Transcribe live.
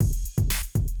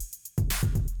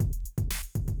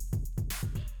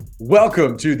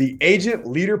Welcome to the Agent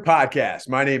Leader Podcast.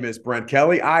 My name is Brent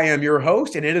Kelly. I am your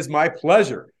host, and it is my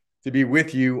pleasure to be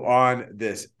with you on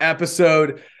this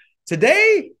episode.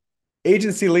 Today,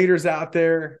 agency leaders out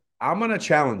there, I'm going to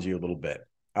challenge you a little bit.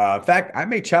 In fact, I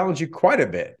may challenge you quite a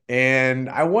bit, and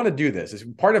I want to do this. It's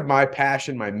part of my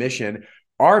passion, my mission,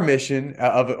 our mission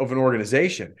of an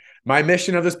organization. My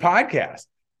mission of this podcast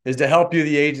is to help you,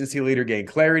 the agency leader, gain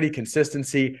clarity,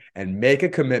 consistency, and make a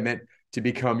commitment to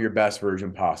become your best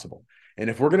version possible. And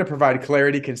if we're going to provide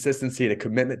clarity, consistency, and a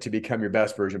commitment to become your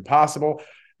best version possible,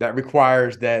 that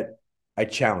requires that I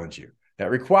challenge you.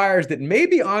 That requires that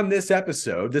maybe on this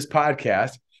episode, this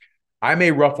podcast, I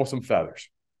may ruffle some feathers.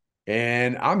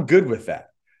 And I'm good with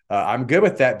that. I'm good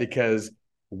with that because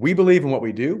we believe in what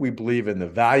we do. We believe in the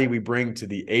value we bring to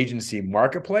the agency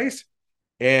marketplace.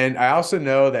 And I also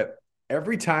know that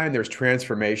every time there's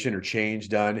transformation or change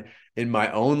done in my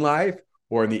own life,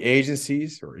 or in the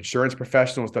agencies or insurance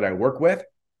professionals that I work with,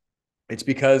 it's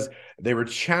because they were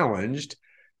challenged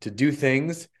to do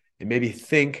things and maybe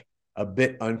think a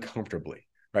bit uncomfortably,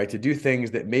 right? To do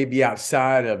things that may be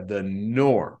outside of the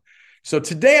norm. So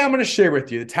today I'm going to share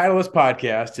with you, the title of this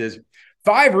podcast is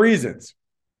 5 reasons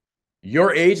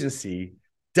your agency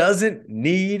doesn't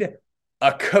need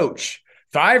a coach.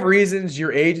 5 reasons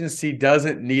your agency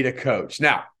doesn't need a coach.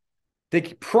 Now,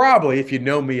 think probably, if you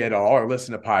know me at all or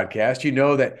listen to podcasts, you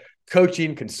know that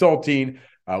coaching, consulting,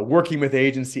 working with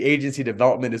agency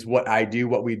development is what I do,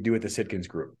 what we do at the Sitkins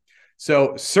Group.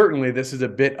 So certainly this is a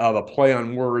bit of a play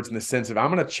on words in the sense of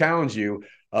I'm going to challenge you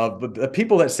of the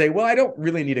people that say, well, I don't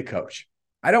really need a coach.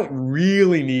 I don't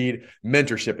really need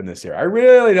mentorship in this area. I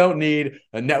really don't need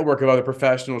a network of other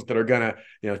professionals that are going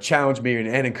to, challenge me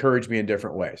and encourage me in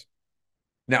different ways.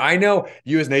 Now, I know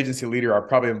you as an agency leader are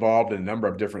probably involved in a number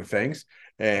of different things,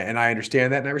 and I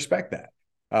understand that and I respect that.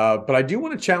 But I do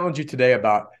want to challenge you today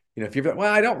about, if you're,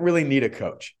 well, I don't really need a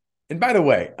coach. And by the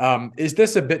way, is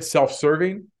this a bit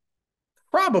self-serving?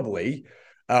 Probably,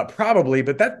 but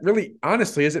that really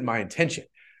honestly isn't my intention.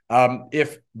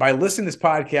 If by listening to this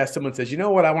podcast, someone says, you know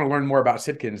what, I want to learn more about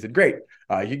Sitkins, then great.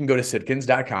 You can go to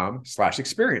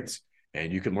sitkins.com/experience,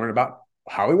 and you can learn about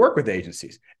how we work with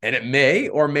agencies, and it may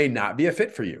or may not be a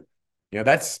fit for you.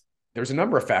 There's a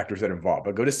number of factors that are involved,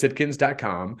 but go to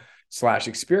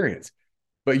sitkins.com/experience.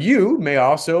 But you may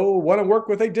also want to work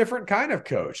with a different kind of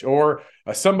coach or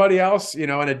somebody else, in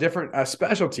a different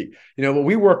specialty. What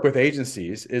we work with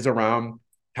agencies is around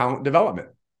talent development.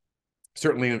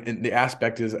 Certainly in the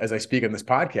aspect is, as I speak on this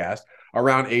podcast,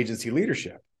 around agency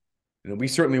leadership. We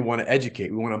certainly want to educate,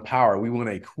 we want to empower, we want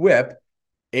to equip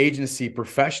agency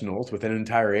professionals within an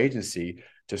entire agency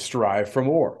to strive for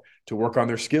more, to work on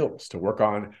their skills, to work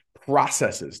on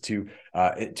processes, to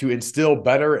instill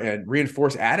better and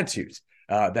reinforce attitudes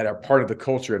that are part of the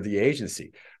culture of the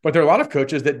agency. But there are a lot of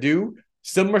coaches that do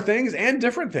similar things and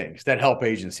different things that help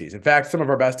agencies. In fact, some of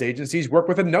our best agencies work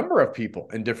with a number of people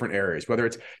in different areas, whether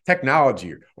it's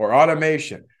technology or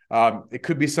automation. It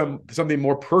could be something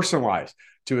more personalized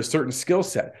to a certain skill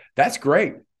set. That's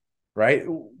great, right?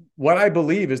 What I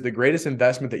believe is the greatest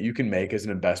investment that you can make is an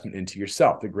investment into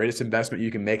yourself. The greatest investment you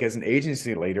can make as an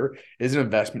agency leader is an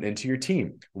investment into your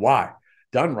team. Why?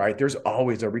 Done right, there's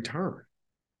always a return,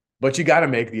 but you got to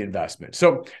make the investment.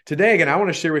 So today, again, I want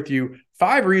to share with you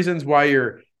 5 reasons why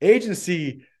your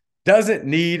agency doesn't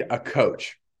need a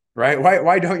coach, right?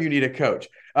 Why don't you need a coach?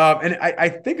 And I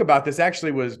think about this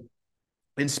actually was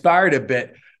inspired a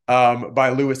bit by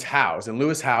Lewis Howes. And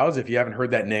Lewis Howes, if you haven't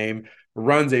heard that name,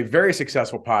 runs a very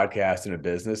successful podcast in a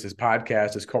business. His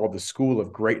podcast is called The School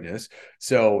of Greatness.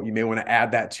 So you may want to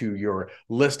add that to your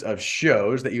list of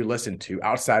shows that you listen to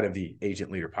outside of the Agent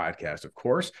Leader podcast, of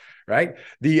course, right?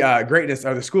 The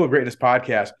the School of Greatness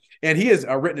podcast. And he has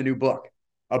written a new book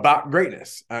about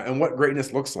greatness and what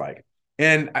greatness looks like.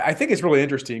 And I think it's really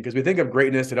interesting because we think of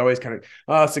greatness, it always kind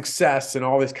of success and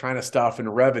all this kind of stuff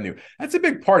and revenue. That's a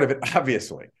big part of it,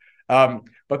 obviously.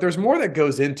 But there's more that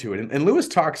goes into it. And Lewis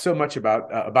talks so much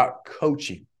about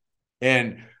coaching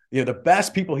and, the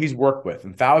best people he's worked with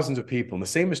and thousands of people. And the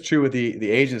same is true with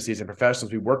the agencies and professionals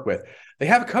we work with. They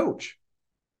have a coach.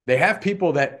 They have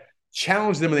people that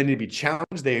challenge them when they need to be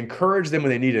challenged. They encourage them when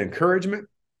they need encouragement.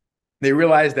 They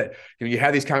realize that, you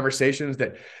have these conversations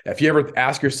that if you ever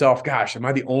ask yourself, gosh, am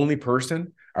I the only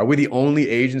person? Are we the only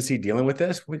agency dealing with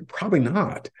this? Well, probably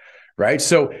not. Right.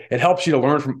 So it helps you to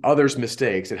learn from others'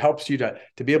 mistakes. It helps you to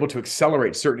be able to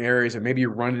accelerate certain areas and maybe you're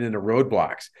running into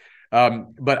roadblocks.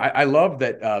 But I love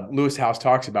that Lewis Howes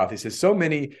talks about this. There's so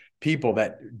many people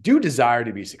that do desire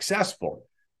to be successful.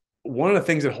 One of the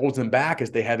things that holds them back is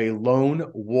they have a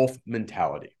lone wolf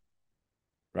mentality,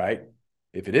 right?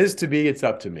 If it is to be, it's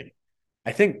up to me.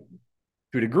 I think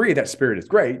To a degree, that spirit is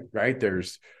great, right?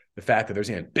 There's the fact that there's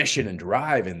ambition and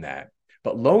drive in that.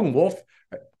 But lone wolf,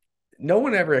 no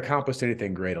one ever accomplished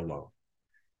anything great alone.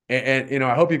 And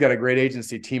I hope you've got a great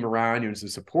agency team around you and some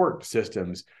support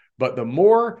systems. But the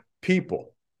more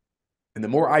people and the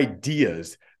more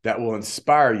ideas that will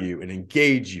inspire you and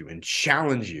engage you and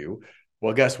challenge you,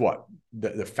 well, guess what?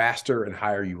 The faster and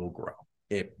higher you will grow,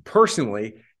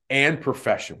 personally and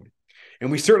professionally.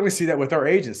 And we certainly see that with our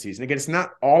agencies. And again, it's not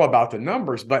all about the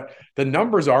numbers, but the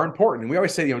numbers are important. And we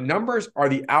always say, numbers are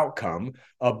the outcome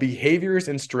of behaviors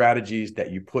and strategies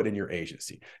that you put in your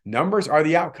agency. Numbers are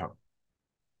the outcome.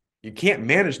 You can't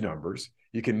manage numbers.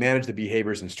 You can manage the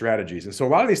behaviors and strategies. And so a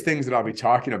lot of these things that I'll be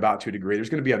talking about to a degree, there's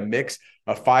going to be a mix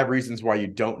of 5 reasons why you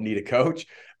don't need a coach.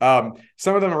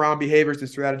 Some of them around behaviors and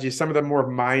strategies, some of them more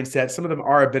mindset, some of them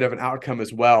are a bit of an outcome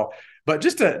as well. But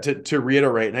just to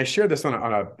reiterate, and I shared this on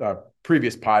a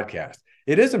previous podcast,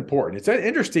 it is important. It's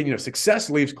interesting, success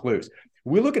leaves clues.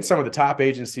 We look at some of the top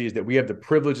agencies that we have the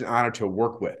privilege and honor to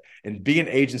work with and be an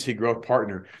agency growth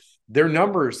partner. Their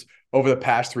numbers over the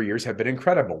past 3 years have been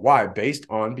incredible. Why? Based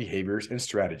on behaviors and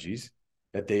strategies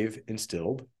that they've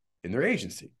instilled in their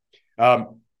agency.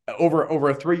 Over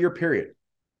a 3-year period,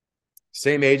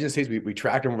 same agencies, we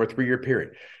tracked them over a 3-year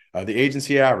period. The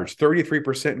agency average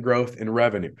 33% growth in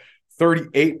revenue,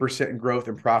 38% growth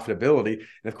in profitability.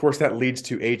 And of course, that leads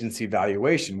to agency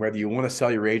valuation. Whether you want to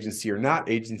sell your agency or not,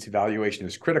 agency valuation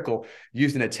is critical.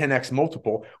 Using a 10x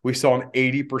multiple, we saw an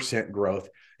 80% growth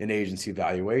in agency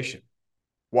valuation.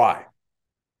 Why?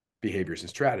 Behaviors and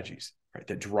strategies, right,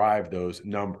 that drive those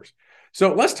numbers.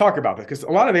 So let's talk about this, because a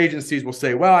lot of agencies will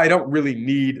say, well, I don't really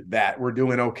need that. We're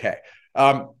doing okay.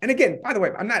 And again, by the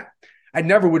way, I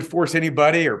never would force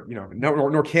anybody or,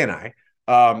 nor can I,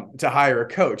 to hire a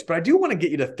coach, but I do want to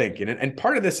get you to thinking. And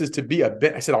part of this is to be a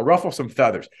bit, I said, I'll ruffle some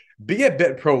feathers, be a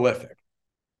bit prolific,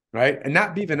 right? And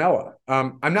not be vanilla.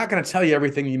 I'm not going to tell you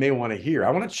everything you may want to hear.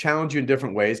 I want to challenge you in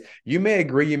different ways. You may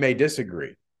agree, you may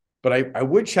disagree, but I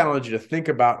would challenge you to think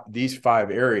about these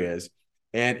 5 areas.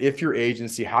 And if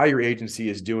how your agency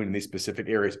is doing in these specific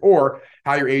areas, or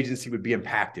how your agency would be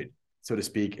impacted, so to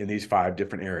speak, in these 5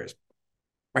 different areas.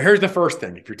 All right, here's the first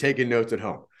thing, if you're taking notes at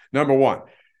home. Number 1,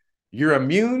 you're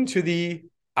immune to the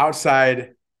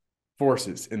outside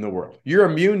forces in the world. You're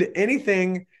immune to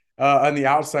anything on the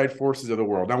outside forces of the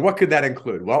world. Now, what could that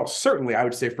include? Well, certainly, I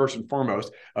would say first and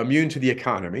foremost, immune to the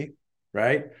economy,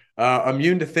 right?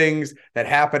 Immune to things that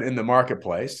happen in the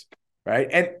marketplace, right?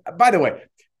 And by the way,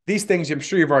 these things I'm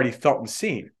sure you've already felt and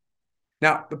seen.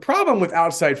 Now, the problem with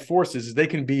outside forces is they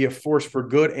can be a force for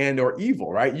good and or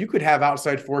evil, right? You could have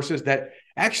outside forces that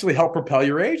actually help propel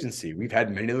your agency. We've had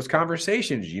many of those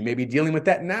conversations. You may be dealing with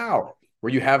that now,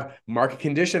 where you have market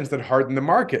conditions that harden the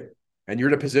market, and you're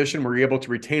in a position where you're able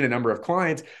to retain a number of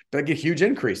clients that get huge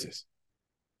increases.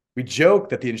 We joke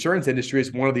that the insurance industry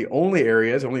is one of the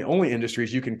only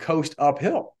industries you can coast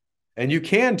uphill. And you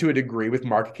can to a degree with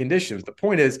market conditions. The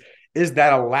point is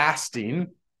that a lasting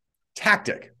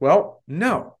tactic? Well,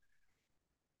 no.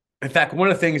 In fact, one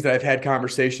of the things that I've had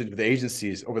conversations with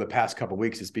agencies over the past couple of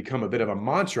weeks has become a bit of a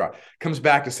mantra. It comes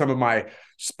back to some of my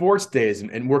sports days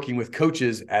and working with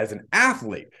coaches as an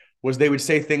athlete, was they would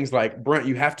say things like, Brent,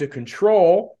 you have to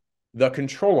control the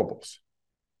controllables.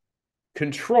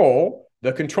 Control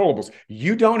the controllables.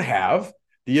 You don't have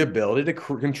the ability to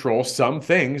control some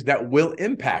things that will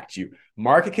impact you.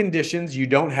 Market conditions, you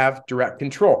don't have direct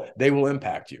control. They will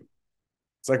impact you.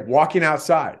 It's like walking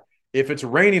outside. If it's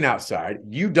raining outside,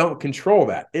 you don't control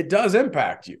that. It does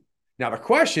impact you. Now, the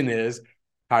question is,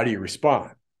 how do you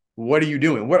respond? What are you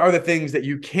doing? What are the things that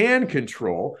you can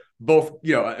control, both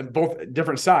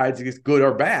different sides, good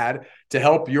or bad, to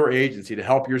help your agency, to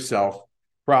help yourself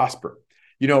prosper?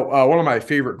 One of my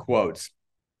favorite quotes,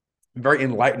 a very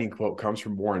enlightening quote, comes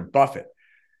from Warren Buffett,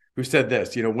 who said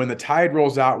this, when the tide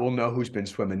rolls out, we'll know who's been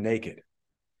swimming naked.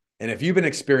 And if you've been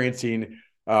experiencing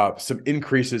some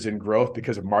increases in growth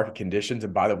because of market conditions,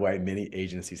 and by the way, many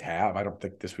agencies have, I don't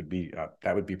think this would be,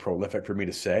 that would be prolific for me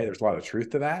to say. There's a lot of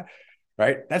truth to that,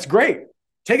 right? That's great.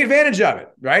 Take advantage of it,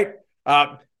 right?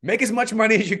 Make as much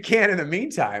money as you can in the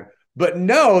meantime, but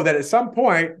know that at some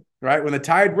point, right, when the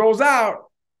tide rolls out,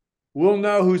 we'll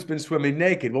know who's been swimming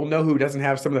naked. We'll know who doesn't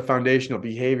have some of the foundational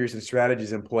behaviors and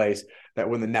strategies in place that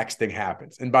when the next thing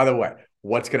happens. And by the way,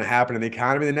 what's going to happen in the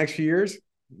economy in the next few years?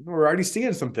 We're already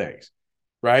seeing some things,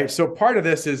 right? So part of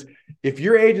this is, if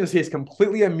your agency is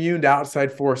completely immune to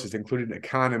outside forces, including the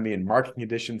economy and market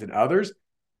conditions and others,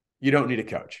 you don't need a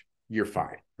coach. You're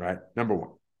fine, right? Number 1.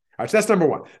 All right, so that's number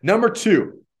 1. Number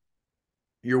 2,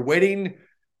 you're waiting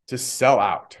to sell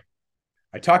out.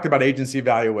 I talked about agency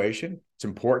valuation. It's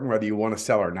important whether you want to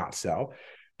sell or not sell.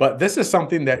 But this is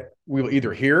something that we will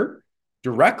either hear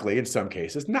directly in some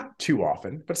cases, not too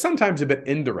often, but sometimes a bit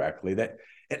indirectly, that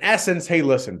in essence, hey,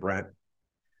 listen, Brent,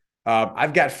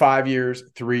 I've got 5 years,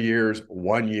 3 years,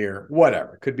 1 year,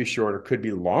 whatever. Could be shorter, could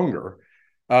be longer.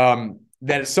 That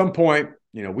at some point,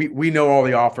 we know all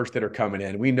the offers that are coming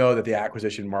in. We know that the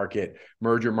acquisition market,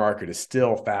 merger market is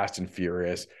still fast and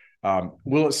furious.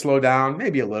 Will it slow down?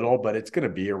 Maybe a little, but it's going to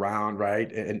be around,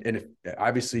 right? And if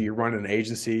obviously you're running an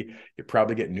agency, you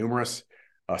probably get numerous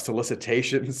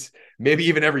solicitations, maybe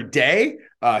even every day,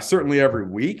 certainly every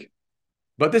week.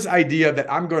 But this idea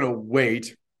that I'm going to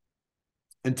wait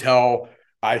until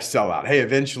I sell out. Hey,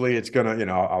 eventually it's going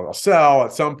to, I'll sell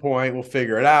at some point. We'll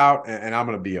figure it out and I'm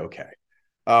going to be okay.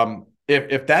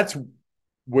 If that's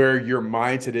where your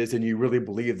mindset is and you really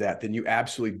believe that, then you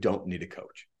absolutely don't need a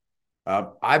coach.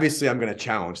 Obviously, I'm going to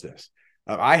challenge this.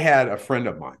 I had a friend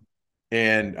of mine,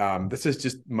 and this is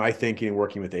just my thinking and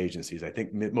working with agencies. I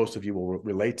think most of you will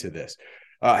relate to this.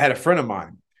 I had a friend of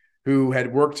mine who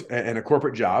had worked in a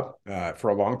corporate job for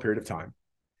a long period of time.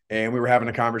 And we were having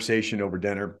a conversation over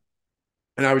dinner.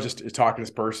 And I was just talking to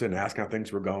this person, asking how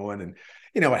things were going. And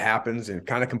what happens, and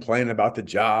kind of complaining about the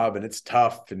job, and it's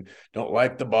tough, and don't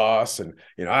like the boss, and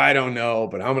I don't know,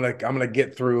 but I'm gonna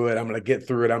get through it. I'm gonna get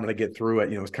through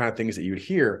it. It's kind of things that you'd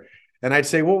hear. And I'd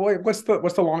say, well, wait, what's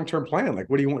the long-term plan? Like,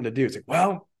 what do you want to do? It's like,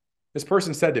 well, this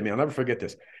person said to me, I'll never forget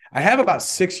this. I have about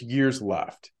 6 years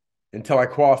left until I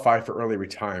qualify for early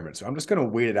retirement. So I'm just going to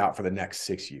wait it out for the next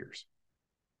 6 years.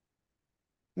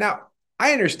 Now,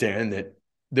 I understand that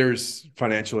there's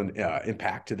financial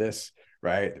impact to this,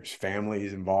 right? There's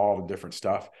families involved and different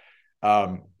stuff.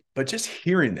 But just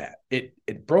hearing that,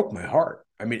 it broke my heart.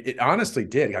 I mean, it honestly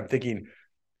did. I'm thinking,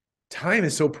 time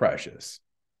is so precious.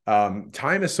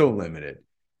 Time is so limited.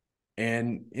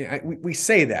 And we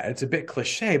say that. It's a bit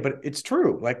cliche, but it's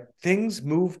true. Like, things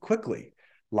move quickly.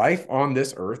 Life on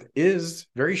this earth is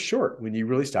very short when you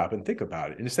really stop and think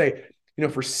about it. And to say,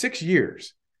 for 6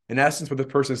 years, in essence, what this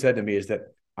person said to me is that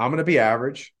I'm going to be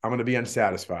average. I'm going to be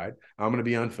unsatisfied. I'm going to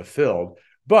be unfulfilled.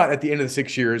 But at the end of the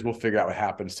 6 years, we'll figure out what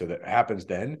happens. So that happens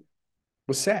then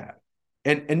was sad.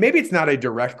 And maybe it's not a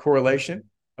direct correlation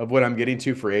of what I'm getting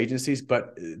to for agencies,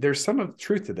 but there's some of the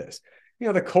truth to this.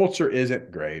 The culture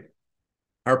isn't great.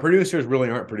 Our producers really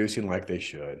aren't producing like they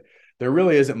should. There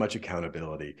really isn't much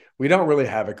accountability. We don't really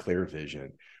have a clear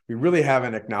vision. We really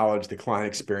haven't acknowledged the client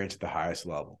experience at the highest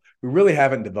level. We really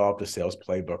haven't developed a sales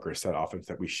playbook or a set offense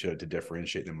that we should to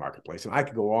differentiate in the marketplace. And I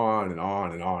could go on and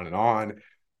on and on and on.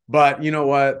 But you know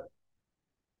what?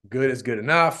 Good is good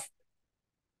enough.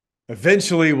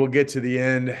 Eventually, we'll get to the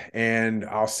end and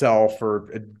I'll sell for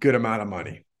a good amount of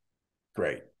money.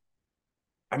 Great.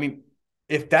 I mean,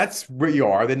 if that's where you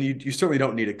are, then you certainly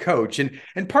don't need a coach.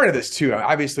 And part of this too,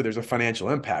 obviously there's a financial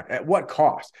impact. At what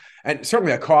cost? And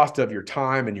certainly a cost of your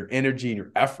time and your energy and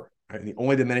your effort. Right? The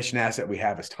only diminishing asset we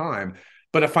have is time,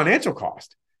 but a financial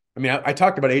cost. I mean, I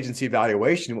talked about agency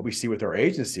evaluation and what we see with our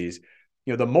agencies.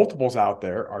 The multiples out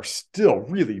there are still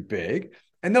really big,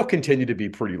 and they'll continue to be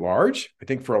pretty large, I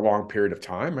think, for a long period of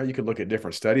time. Right? You could look at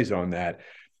different studies on that.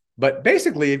 But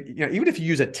basically, even if you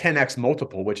use a 10x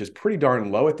multiple, which is pretty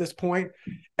darn low at this point,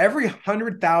 every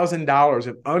 $100,000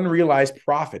 of unrealized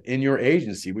profit in your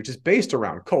agency, which is based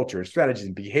around culture and strategies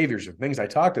and behaviors and things I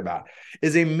talked about,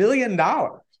 is $1 million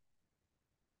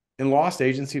in lost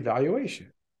agency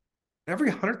valuation.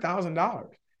 Every $100,000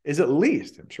 is at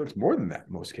least, I'm sure it's more than that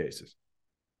in most cases,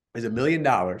 is $1 million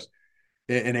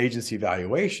in agency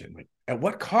valuation. Like, at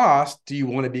what cost do you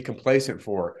want to be complacent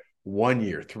for 1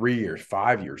 year, 3 years,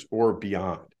 5 years, or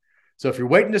beyond? So if you're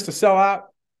waiting just to sell out,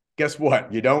 guess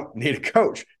what? You don't need a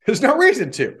coach. There's no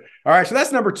reason to. All right. So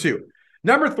that's number 2.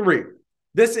 Number 3,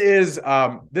 this is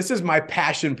my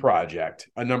passion project,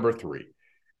 number 3.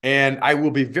 And I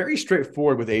will be very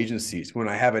straightforward with agencies when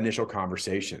I have initial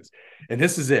conversations. And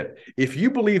this is it. If you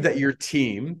believe that your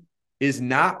team is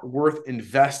not worth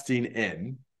investing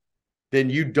in,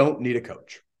 then you don't need a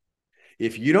coach.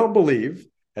 If you don't believe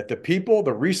that the people,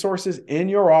 the resources in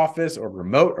your office or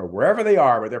remote or wherever they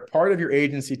are, but they're part of your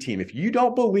agency team, if you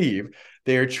don't believe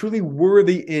they are truly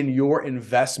worthy in your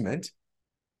investment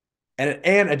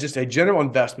and just a general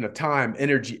investment of time,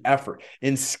 energy, effort,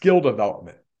 in skill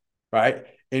development, right?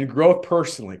 In growth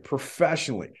personally,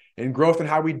 professionally, in growth in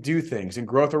how we do things, in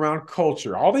growth around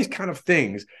culture, all these kind of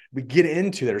things we get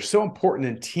into that are so important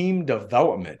in team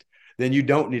development, then you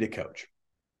don't need a coach.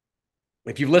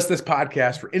 If you've listened to this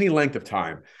podcast for any length of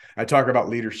time, I talk about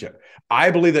leadership.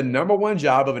 I believe the number one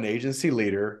job of an agency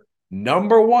leader,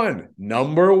 number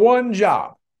one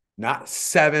job, not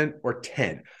 7 or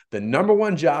 10. The number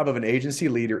one job of an agency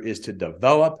leader is to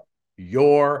develop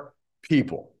your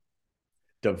people.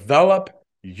 Develop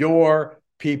your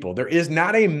people. There is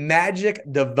not a magic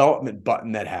development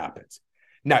button that happens.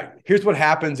 Now, here's what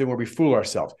happens and where we fool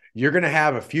ourselves. You're going to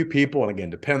have a few people, and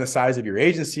again, depending on the size of your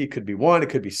agency, it could be one, it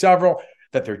could be several,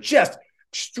 that they're just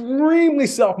extremely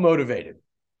self-motivated.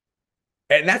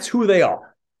 And that's who they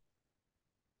are.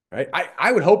 Right?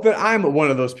 I would hope that I'm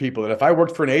one of those people, that if I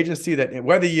worked for an agency, that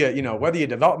whether you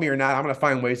develop me or not, I'm going to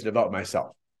find ways to develop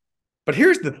myself. But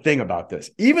here's the thing about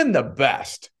this. Even the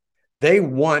best, they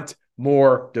want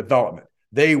more development.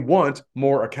 They want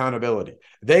more accountability.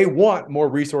 They want more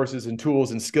resources and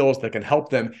tools and skills that can help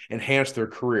them enhance their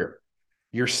career.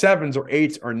 Your 7s or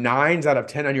 8s or 9s out of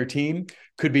 10 on your team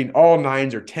could be all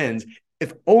 9s or 10s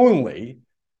if only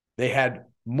they had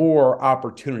more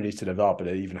opportunities to develop at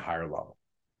an even higher level.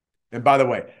 And by the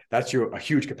way, that's a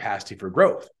huge capacity for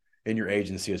growth in your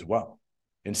agency as well.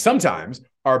 And sometimes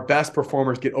our best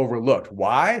performers get overlooked.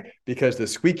 Why? Because the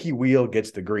squeaky wheel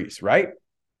gets the grease, right?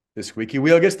 The squeaky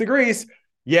wheel gets the grease.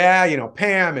 Yeah,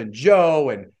 Pam and Joe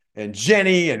and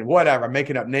Jenny and whatever. I'm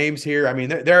making up names here. I mean,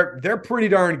 they're pretty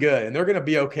darn good, and they're going to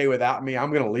be okay without me.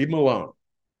 I'm going to leave them alone.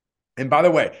 And by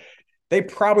the way, they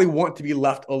probably want to be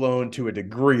left alone to a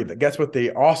degree, but guess what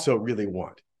they also really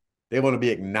want? They want to be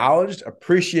acknowledged,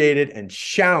 appreciated, and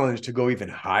challenged to go even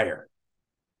higher.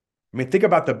 I mean, think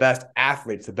about the best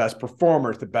athletes, the best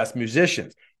performers, the best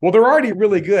musicians. Well, they're already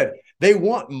really good. They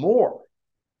want more.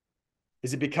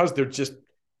 Is it because they're just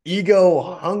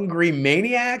ego-hungry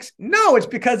maniacs? No, it's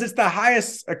because it's the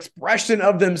highest expression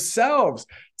of themselves.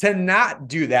 To not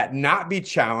do that, not be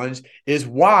challenged, is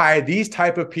why these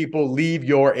type of people leave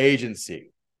your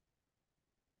agency.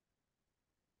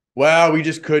 Well, we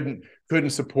just couldn't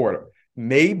support them.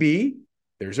 Maybe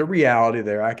there's a reality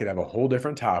there. I could have a whole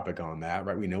different topic on that,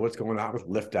 right? We know what's going on with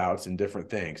lift outs and different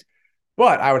things.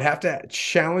 But I would have to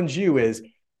challenge you is,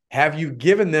 have you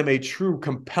given them a true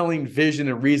compelling vision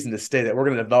and reason to stay, that we're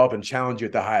going to develop and challenge you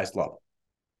at the highest level?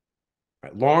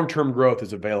 Right? Long-term growth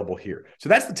is available here. So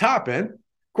that's the top end.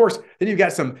 Of course, then you've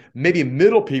got some maybe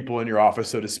middle people in your office,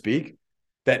 so to speak,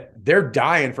 that they're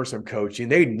dying for some coaching.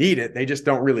 They need it. They just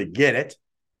don't really get it.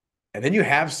 And then you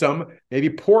have some maybe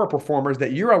poorer performers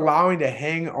that you're allowing to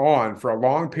hang on for a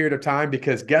long period of time,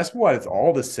 because guess what? It's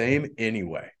all the same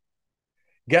anyway.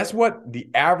 Guess what the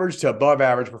average to above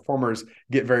average performers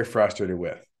get very frustrated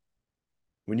with?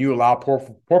 When you allow poor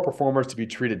performers to be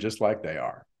treated just like they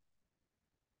are.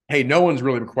 Hey, no one's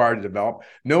really required to develop.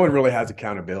 No one really has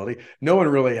accountability. No one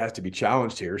really has to be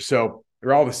challenged here. So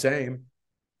they're all the same.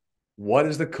 What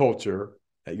is the culture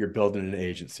that you're building in an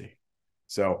agency?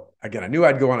 So again, I knew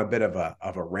I'd go on a bit of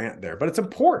a rant there, but it's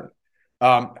important.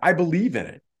 I believe in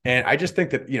it. And I just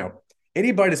think that,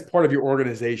 anybody that's part of your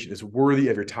organization is worthy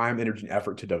of your time, energy, and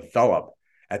effort to develop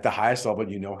at the highest level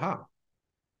you know how.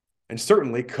 And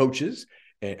certainly coaches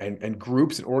and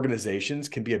groups and organizations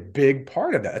can be a big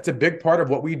part of that. That's a big part of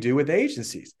what we do with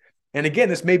agencies. And again,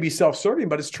 this may be self-serving,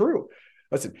 but it's true.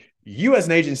 Listen, you as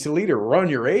an agency leader run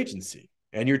your agency,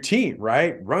 and your team,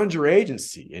 right, runs your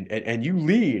agency, and you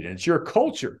lead, and it's your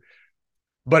culture.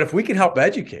 But if we can help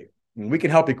educate, and we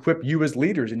can help equip you as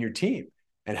leaders in your team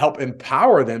and help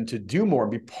empower them to do more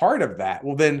and be part of that,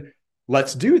 well, then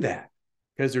let's do that,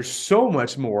 because there's so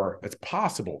much more that's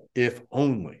possible if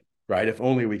only, right? If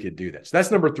only we could do that. So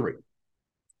that's number 3.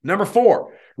 Number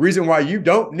 4, reason why you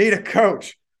don't need a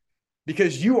coach,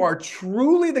 because you are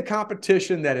truly the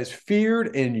competition that is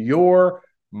feared in your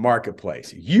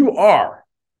marketplace. You are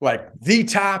like the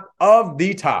top of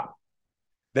the top,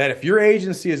 that if your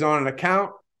agency is on an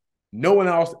account, no one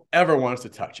else ever wants to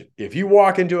touch it. If you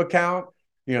walk into an account,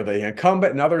 the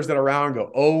incumbent and others that are around go,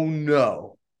 oh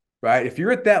no, right? If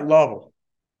you're at that level,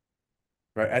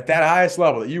 right, at that highest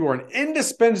level, that you are an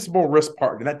indispensable risk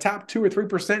partner, that top 2 or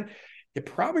 3%, you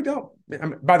probably don't.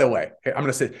 By the way, I'm going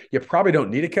to say you probably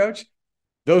don't need a coach.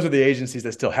 Those are the agencies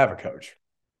that still have a coach,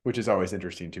 which is always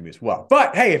interesting to me as well.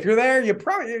 But hey, if you're there, you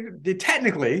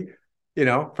technically,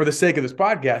 for the sake of this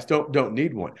podcast, don't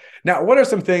need one. Now, what are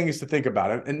some things to think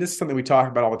about? And this is something we talk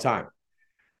about all the time.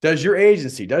 Does your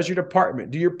agency, does your department,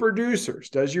 do your producers,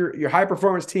 does your high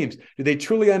performance teams, do they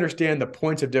truly understand the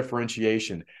points of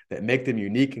differentiation that make them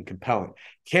unique and compelling?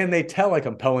 Can they tell a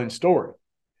compelling story?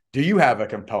 Do you have a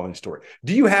compelling story?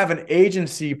 Do you have an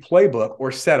agency playbook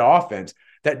or set offense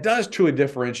that does truly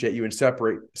differentiate you and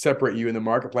separate you in the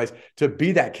marketplace to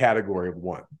be that category of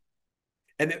one?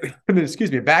 And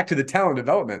excuse me, back to the talent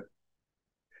development.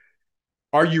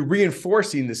 Are you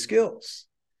reinforcing the skills?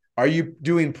 Are you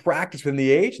doing practice within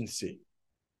the agency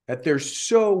that they're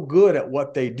so good at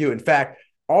what they do? In fact,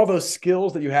 all those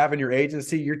skills that you have in your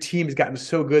agency, your team has gotten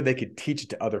so good they could teach it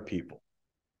to other people.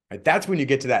 Right? That's when you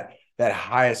get to that that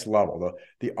highest level,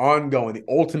 the ongoing, the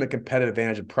ultimate competitive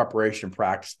advantage of preparation,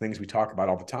 practice, things we talk about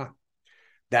all the time.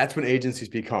 That's when agencies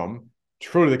become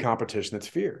truly the competition that's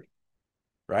feared,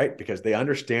 right? Because they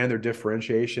understand their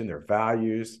differentiation, their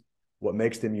values, what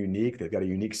makes them unique. They've got a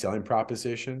unique selling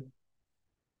proposition,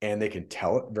 and they can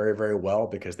tell it very, very well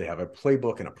because they have a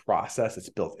playbook and a process that's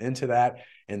built into that.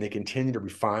 And they continue to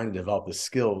refine and develop the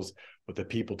skills with the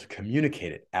people to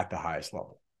communicate it at the highest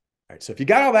level. All right. So if you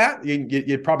got all that,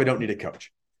 you probably don't need a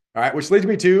coach. All right. Which leads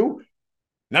me to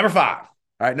number 5. All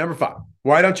right. Number 5.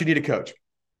 Why don't you need a coach?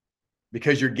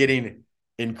 Because you're getting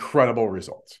incredible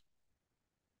results.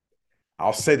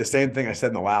 I'll say the same thing I said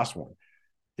in the last one.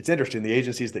 It's interesting. The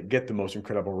agencies that get the most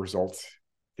incredible results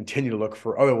continue to look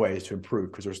for other ways to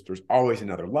improve because there's always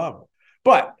another level.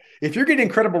 But if you're getting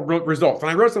incredible results,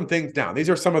 and I wrote some things down, these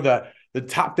are some of the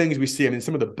top things we see. I mean,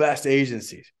 some of the best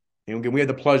agencies. And again, we had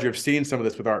the pleasure of seeing some of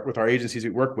this with our agencies we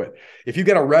work with. If you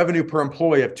get a revenue per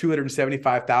employee of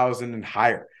 $275,000 and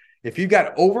higher, if you've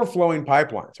got overflowing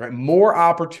pipelines, right, more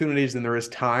opportunities than there is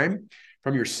time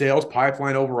from your sales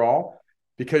pipeline overall,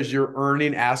 because you're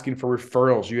earning, asking for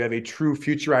referrals, you have a true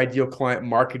future ideal client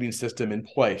marketing system in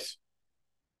place.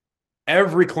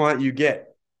 Every client you get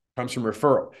comes from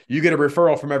referral. You get a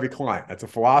referral from every client. That's a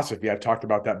philosophy. I've talked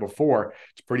about that before.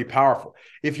 It's pretty powerful.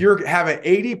 If you're having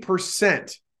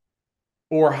 80%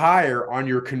 or higher on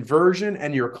your conversion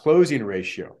and your closing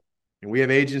ratio, and we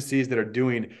have agencies that are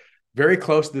doing very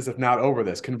close to this, if not over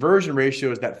this. Conversion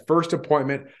ratio is that first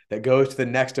appointment that goes to the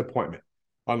next appointment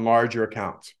on larger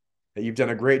accounts. That you've done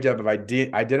a great job of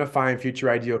identifying future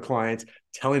ideal clients,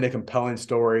 telling a compelling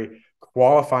story,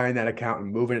 qualifying that account,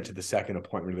 and moving it to the second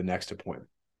appointment or the next appointment.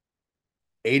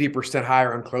 80%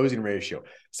 higher on closing ratio.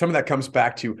 Some of that comes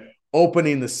back to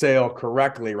opening the sale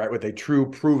correctly, right? With a true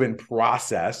proven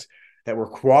process that we're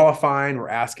qualifying, we're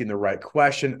asking the right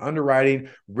question, underwriting,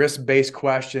 risk-based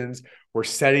questions.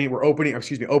 We're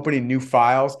opening new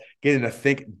files, getting to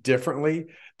think differently.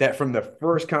 That from the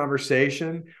first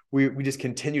conversation, we just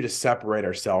continue to separate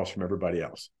ourselves from everybody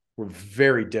else. We're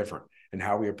very different in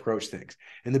how we approach things.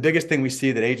 And the biggest thing we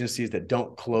see that agencies that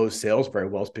don't close sales very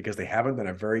well is because they haven't done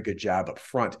a very good job up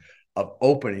front of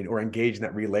opening or engaging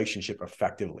that relationship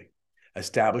effectively,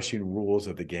 establishing rules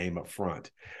of the game up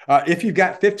front. If you've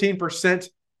got 15%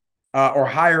 or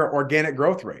higher organic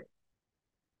growth rate,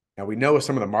 now we know with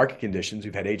some of the market conditions,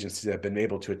 we've had agencies that have been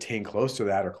able to attain close to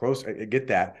that or close, get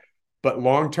that. But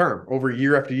long-term, over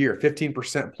year after year,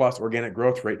 15% plus organic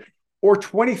growth rate, or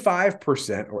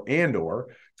 25% or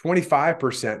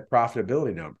 25%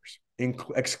 profitability numbers,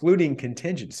 excluding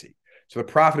contingency. So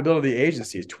the profitability of the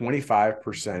agency is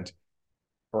 25%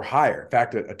 or higher. In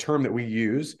fact, a term that we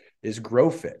use is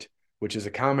GrowFit, which is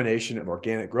a combination of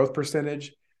organic growth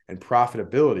percentage and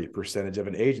profitability percentage of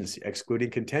an agency, excluding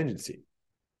contingency.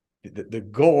 The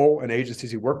goal in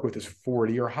agencies you work with is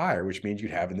 40 or higher, which means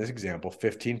you'd have, in this example,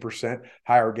 15%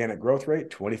 higher organic growth rate,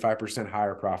 25%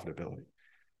 higher profitability.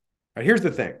 Right, here's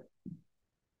the thing.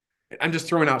 I'm just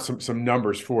throwing out some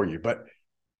numbers for you, but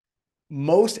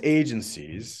most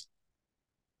agencies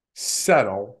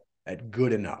settle at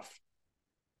good enough,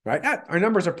 right? Our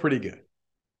numbers are pretty good.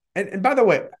 And by the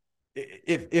way,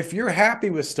 if you're happy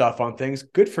with stuff on things,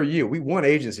 good for you. We want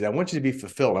agencies. I want you to be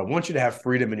fulfilled. I want you to have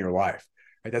freedom in your life.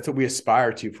 Right? That's what we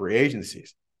aspire to for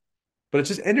agencies. But it's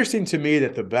just interesting to me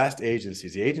that the best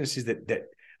agencies, the agencies that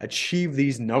achieve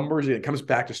these numbers, and it comes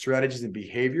back to strategies and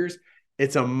behaviors,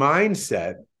 it's a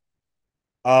mindset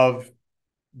of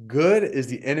good is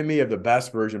the enemy of the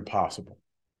best version possible.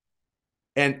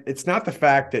 And it's not the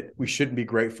fact that we shouldn't be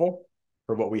grateful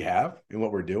for what we have and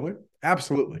what we're doing.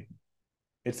 Absolutely.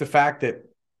 It's the fact that,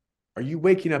 are you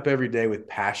waking up every day with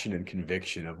passion and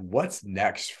conviction of what's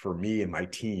next for me and my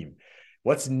team?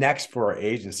 What's next for our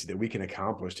agency that we can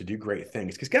accomplish to do great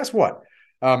things? Because guess what?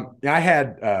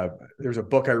 There's a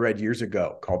book I read years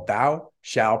ago called Thou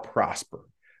Shalt Prosper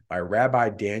by Rabbi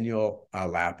Daniel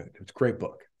Lapin. It's a great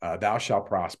book, Thou Shalt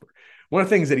Prosper. One of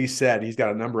the things that he said, he's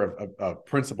got a number of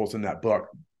principles in that book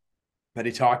that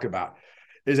he talked about,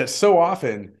 is that so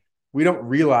often we don't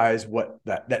realize what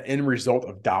that end result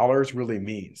of dollars really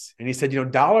means. And he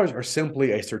said, dollars are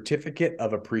simply a certificate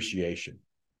of appreciation.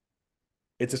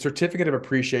 It's a certificate of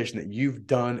appreciation that you've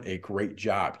done a great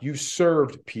job. You've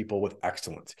served people with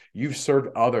excellence. You've served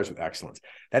others with excellence.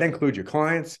 That includes your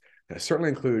clients, and it certainly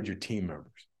includes your team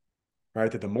members,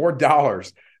 right? That the more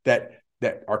dollars that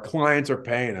our clients are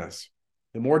paying us,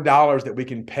 the more dollars that we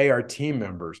can pay our team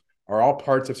members are all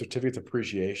parts of certificates of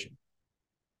appreciation.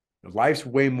 Life's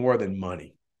way more than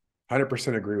money.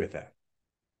 100% agree with that.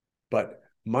 But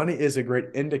money is a great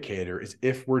indicator is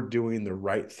if we're doing the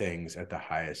right things at the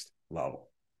highest level.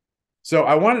 So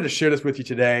I wanted to share this with you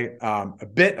today. A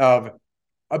bit of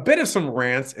some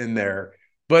rants in there,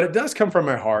 but it does come from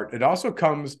my heart. It also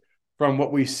comes from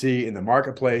what we see in the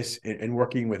marketplace and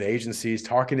working with agencies,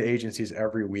 talking to agencies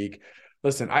every week.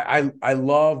 Listen, I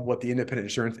love what the independent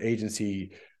insurance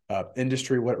agency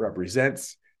industry, what it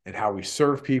represents, and how we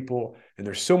serve people. And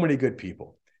there's so many good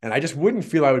people. And I just wouldn't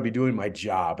feel I would be doing my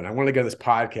job. And I want to go to this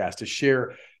podcast to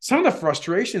share some of the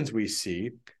frustrations we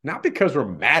see, not because we're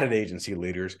mad at agency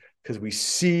leaders, because we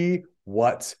see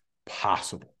what's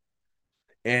possible.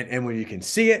 And when you can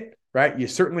see it, right, you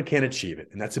certainly can achieve it.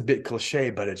 And that's a bit cliche,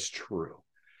 but it's true.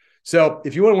 So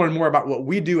if you want to learn more about what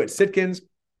we do at Sitkins,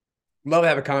 love to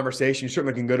have a conversation. You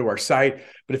certainly can go to our site.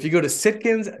 But if you go to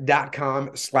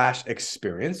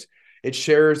sitkins.com/experience, it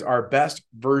shares our best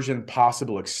version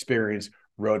possible experience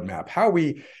roadmap, how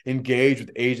we engage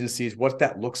with agencies, what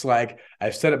that looks like.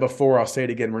 I've said it before, I'll say it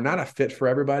again. We're not a fit for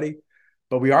everybody,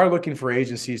 but we are looking for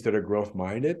agencies that are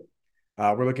growth-minded.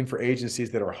 We're looking for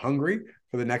agencies that are hungry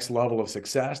for the next level of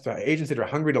success, agencies that are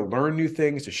hungry to learn new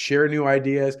things, to share new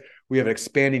ideas. We have an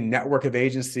expanding network of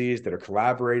agencies that are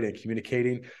collaborating and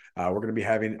communicating. We're going to be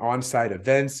having on-site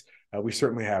events. We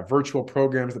certainly have virtual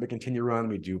programs that we continue to run.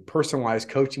 We do personalized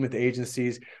coaching with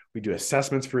agencies. We do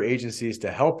assessments for agencies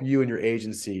to help you and your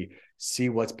agency see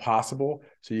what's possible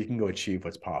so you can go achieve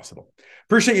what's possible.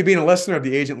 Appreciate you being a listener of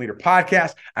the Agent Leader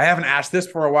Podcast. I haven't asked this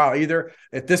for a while either.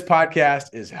 If this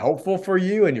podcast is helpful for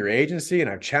you and your agency, and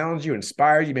I've challenged you,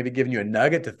 inspired you, maybe given you a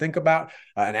nugget to think about,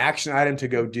 an action item to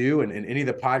go do, and any of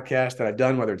the podcasts that I've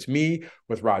done, whether it's me,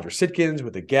 with Roger Sitkins,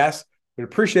 with a guest, we'd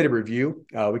appreciate a review.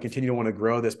 We continue to want to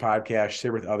grow this podcast,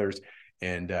 share with others,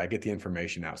 and get the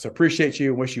information out. So appreciate you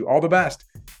and wish you all the best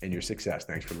in your success.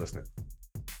 Thanks for listening.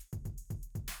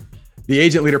 The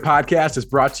Agent Leader Podcast is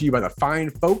brought to you by the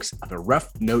fine folks of the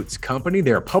Rough Notes Company.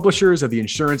 They are publishers of the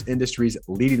insurance industry's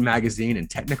leading magazine and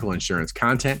technical insurance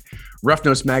content. Rough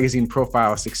Notes magazine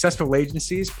profiles successful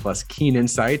agencies plus keen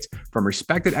insights from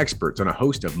respected experts on a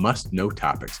host of must-know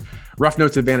topics. Rough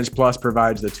Notes Advantage Plus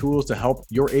provides the tools to help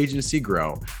your agency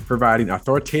grow, providing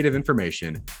authoritative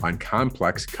information on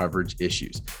complex coverage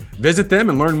issues. Visit them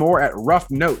and learn more at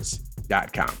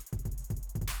roughnotes.com.